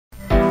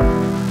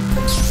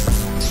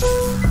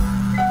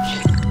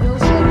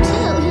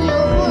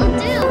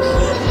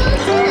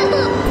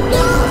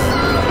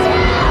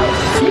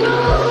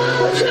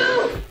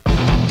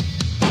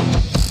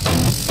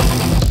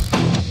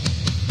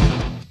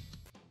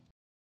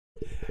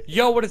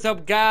Yo, what is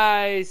up,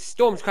 guys?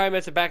 Storm's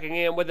Climax are back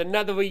again with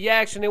another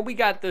reaction, and we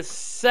got the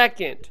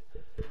second,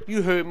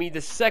 you heard me,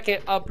 the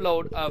second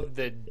upload of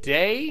the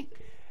day,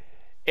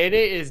 and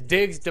it is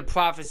Diggz Da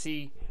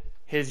Prophecy,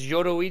 his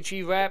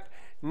Yoruichi rap.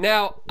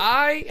 Now,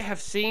 I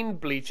have seen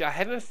Bleach. I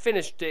haven't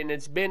finished it, and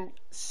it's been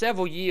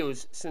several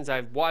years since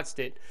I've watched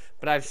it,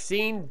 but I've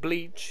seen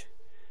Bleach,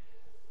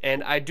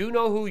 and I do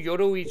know who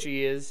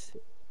Yoruichi is,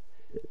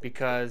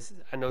 because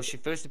I know she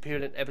first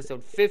appeared in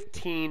episode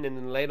 15, and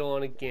then later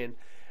on again.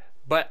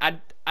 But I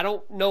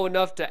don't know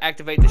enough to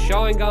activate the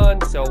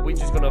Sharingan, so we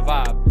just gonna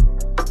vibe.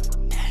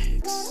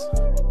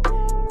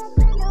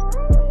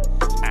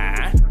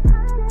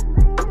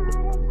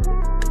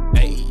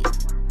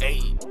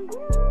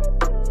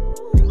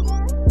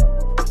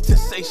 To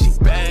say she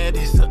bad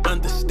is an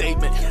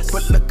understatement,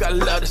 but look, I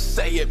love to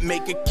say it.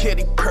 Make a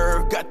kitty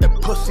purr, got the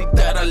pussy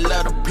that I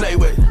love to play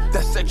with.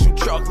 That sexual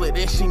chocolate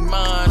and she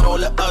mine, all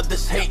the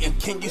others hating.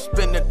 Can you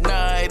spend the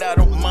night? I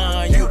don't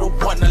mind, you the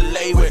one to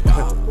lay with.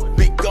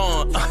 Be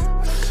gone,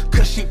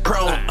 cause she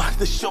prone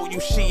to show you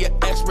she an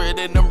expert,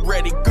 and I'm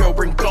ready, girl,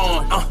 bring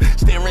on.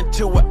 Staring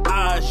to her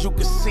eyes, you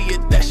can see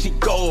it that she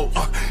gold,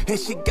 and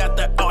she got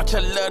that arch, I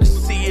love to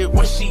see it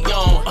when she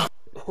on.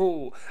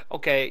 Ooh,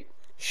 okay.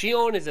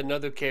 Shion is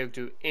another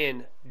character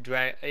in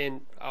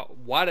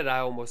why did I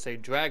almost say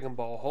Dragon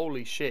Ball?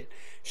 Holy shit.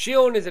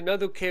 Shion is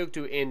another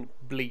character in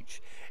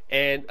Bleach.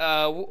 And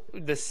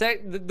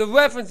the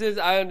references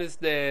I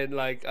understand,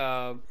 like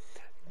got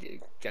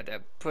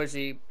that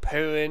pussy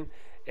purring,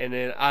 and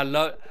then I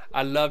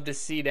love to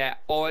see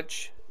that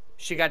arch.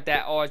 She got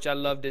that arch. I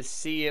love to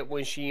see it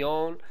when she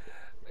on.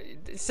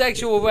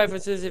 Sexual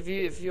references, if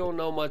you don't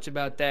know much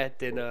about that,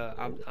 then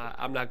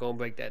I'm not gonna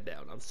break that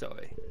down. I'm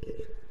sorry.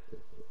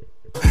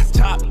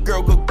 Top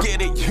girl, go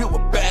get it, you a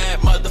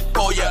bad mother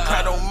for ya.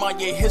 I don't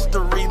mind your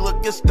history,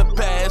 look, it's the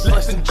past,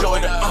 let's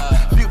enjoy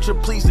the future,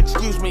 please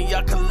excuse me,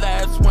 I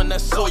collapse when I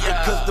saw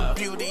ya. Cause the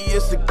beauty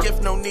is a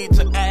gift, no need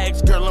to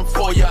ask, girl, I'm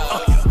for ya.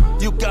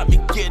 You got me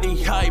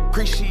giddy, I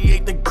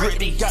appreciate the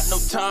gritty. Got no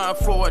time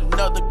for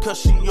another,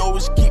 cause she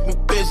always keep me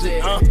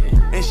busy,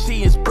 and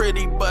she is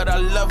pretty, but I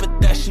love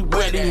it that she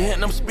witty.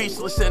 And I'm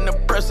speechless in the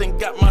present,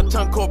 got my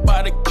tongue caught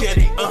by the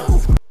kitty.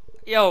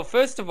 Yo,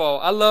 first of all,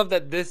 I love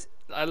that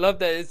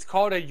it's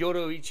called a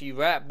Yoruichi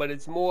rap, but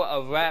it's more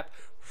a rap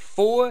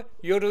for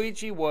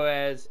Yoruichi,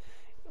 whereas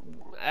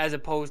as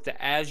opposed to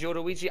as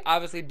Yoruichi.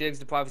 Obviously, Diggz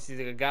Da Prophecy is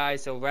a guy,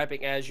 so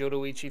rapping as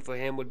Yoruichi for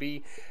him would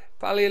be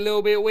probably a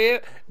little bit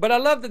weird. But I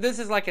love that this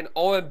is like an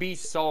R&B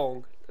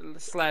song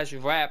slash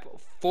rap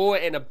for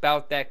and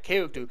about that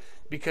character,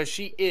 because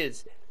she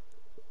is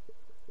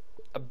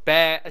a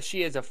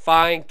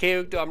fine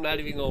character. I'm not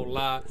even gonna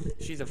lie,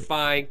 she's a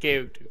fine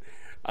character.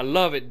 I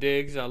love it,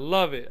 Diggs. I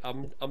love it.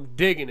 I'm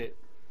digging it.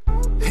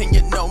 And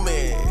you know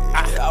me,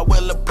 I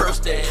will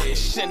approach that.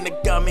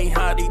 Shinigami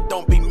hottie,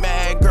 don't be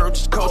mad, girl,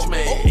 just coach me.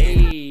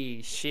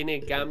 Hey,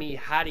 Shinigami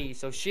hottie.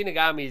 So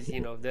Shinigamis, you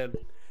know, they're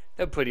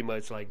pretty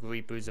much like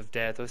reapers of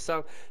death or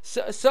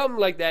something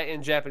like that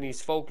in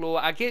Japanese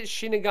folklore. I get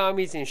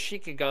Shinigamis and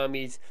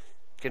Shikigamis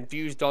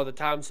confused all the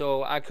time,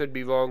 so I could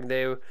be wrong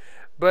there.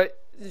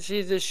 But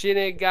she's a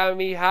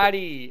Shinigami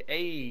hottie.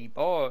 Hey,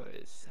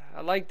 boys.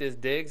 I like this,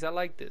 Diggs. I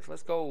like this.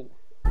 Let's go.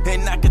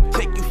 And I can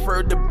take you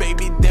further,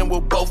 baby, then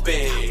we'll both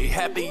be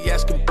happy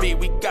as can be.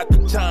 We got the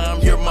time,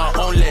 you're my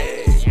only.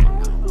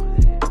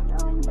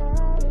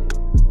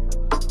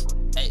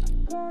 Hey,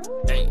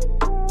 hey,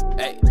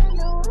 hey,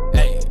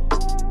 hey,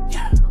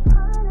 yeah.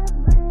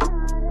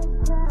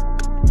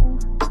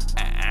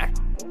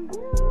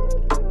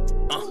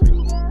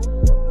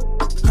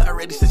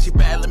 Already since you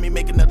bad, let me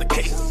make another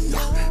case.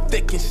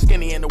 Thick and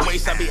skinny in the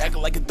waist, I be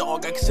acting like a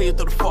dog. I can see it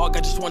through the fog,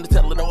 I just wanted to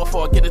tell it all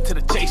before I get into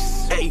the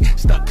chase. Hey,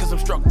 stuck cause I'm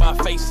struck by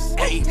a face.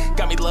 Hey,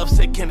 got me love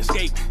sick, can't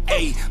escape.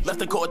 Hey, left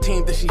the core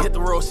team, then she hit the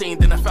road scene.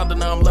 Then I found her,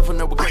 now I'm loving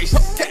her with grace.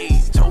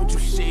 Hey, told you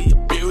she a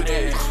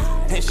beauty,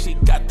 and she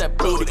got that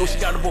booty. Oh, she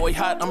got a boy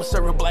hot, I'ma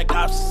serve her black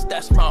ops.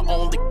 That's my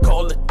only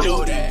call of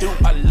duty. Do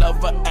I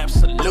love her?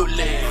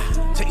 Absolutely.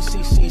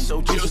 TCC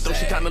so juicy, though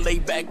she kinda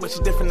laid back, but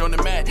she different on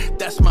the mat.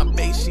 That's my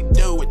base, she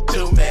do it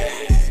to me.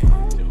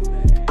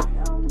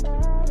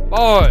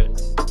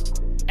 Boys,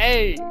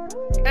 hey,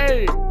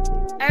 hey,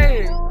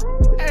 hey,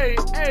 hey,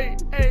 hey,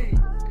 hey.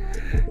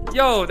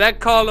 Yo,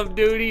 that Call of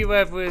Duty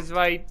reference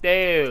right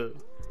there.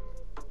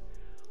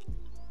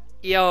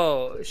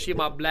 Yo, she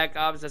my Black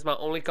Ops, that's my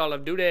only Call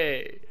of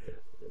Duty.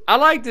 I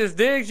like this,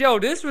 Diggs. Yo,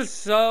 this was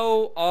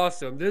so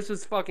awesome. This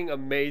was fucking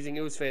amazing.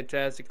 It was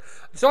fantastic.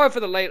 I'm sorry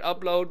for the late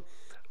upload.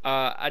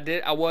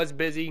 I was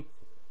busy.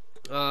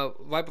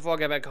 Right before I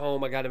got back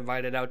home, I got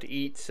invited out to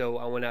eat, so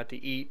I went out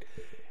to eat.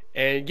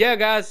 And yeah,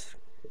 guys,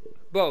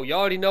 bro, you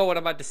already know what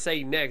I'm about to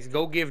say next.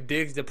 Go give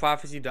Diggz Da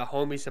Prophecy the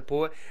homie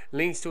support.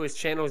 Links to his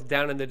channels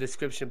down in the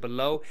description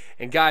below.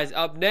 And guys,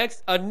 up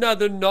next,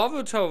 another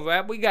Naruto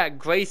rap. We got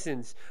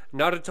Grayson's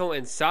Naruto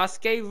and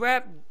Sasuke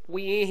rap.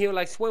 We in here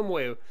like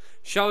swimwear.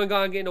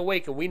 Sharingan getting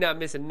awakened. We not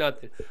missing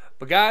nothing.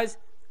 But guys,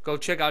 go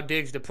check out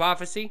Diggz Da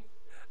Prophecy.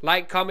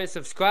 Like, comment,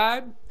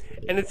 subscribe.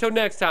 And until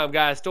next time,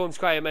 guys, Storm's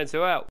Cry Immense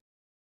are out.